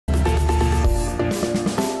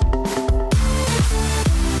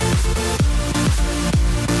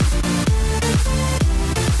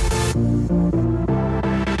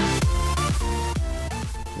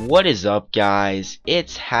What is up, guys?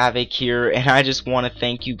 It's Havoc here, and I just want to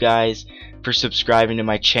thank you guys for subscribing to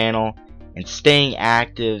my channel and staying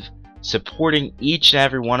active, supporting each and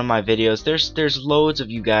every one of my videos. There's loads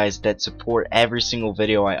of you guys that support every single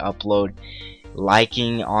video I upload,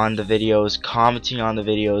 liking on the videos, commenting on the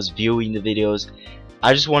videos, viewing the videos.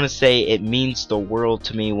 I just want to say it means the world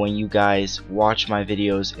to me when you guys watch my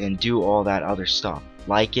videos and do all that other stuff.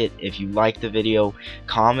 Like it if you like the video,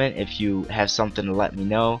 comment if you have something to let me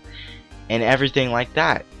know, and everything like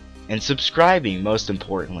that. And subscribing, most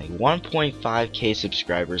importantly. 1.5k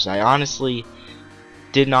subscribers. I honestly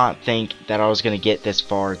did not think that I was going to get this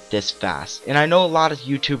far this fast. And I know a lot of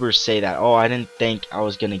YouTubers say that, oh, I didn't think I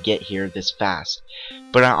was going to get here this fast.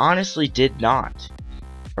 But I honestly did not.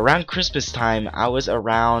 Around Christmas time, I was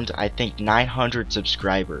around, I think, 900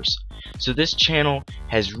 subscribers. So this channel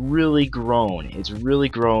has really grown. It's really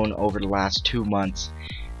grown over the last 2 months.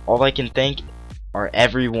 All I can thank are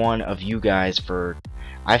every one of you guys for...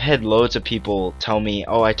 I've had loads of people tell me,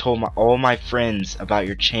 oh, I told all my friends about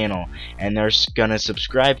your channel and they're gonna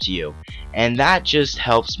subscribe to you. And that just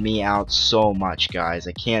helps me out so much, guys.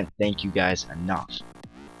 I can't thank you guys enough.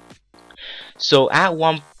 So at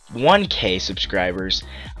 1k subscribers,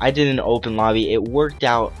 I did an open lobby. It worked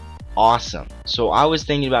out awesome. So I was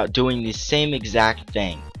thinking about doing the same exact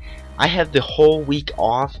thing. I have the whole week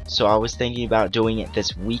off, so I was thinking about doing it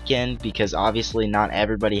this weekend because obviously not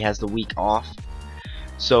everybody has the week off.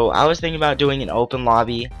 So I was thinking about doing an open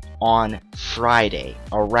lobby on Friday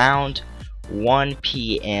around 1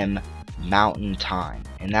 p.m. Mountain Time,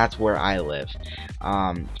 and that's where I live.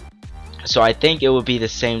 So I think it would be the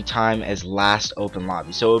same time as last open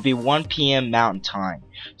lobby. So it would be 1 p.m. Mountain Time.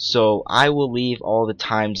 So I will leave all the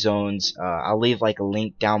time zones. I'll leave like a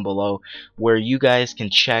link down below where you guys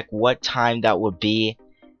can check what time that would be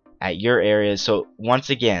at your area. So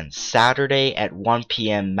once again, Saturday at 1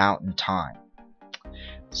 p.m. Mountain Time.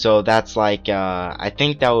 So that's like I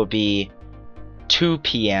think that would be 2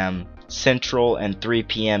 p.m. Central and 3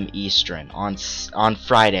 p.m. Eastern on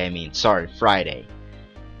Friday. Friday.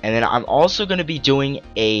 And then I'm also going to be doing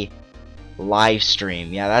a live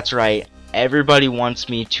stream. Yeah, that's right. Everybody wants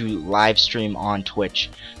me to live stream on Twitch.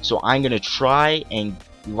 So I'm going to try and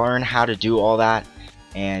learn how to do all that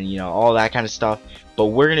and, you know, all that kind of stuff. But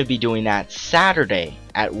we're going to be doing that Saturday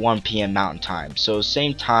at 1 p.m. Mountain Time. So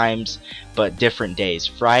same times, but different days.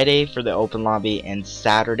 Friday for the open lobby and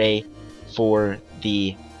Saturday for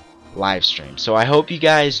the live stream. So I hope you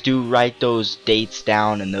guys do write those dates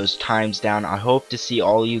down and those times down. I hope to see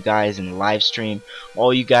all you guys in the live stream,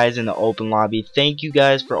 all you guys in the open lobby. Thank you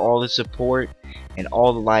guys for all the support and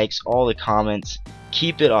all the likes, all the comments.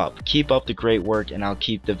 Keep it up. Keep up the great work, and I'll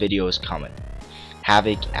keep the videos coming.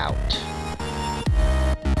 Havoc out.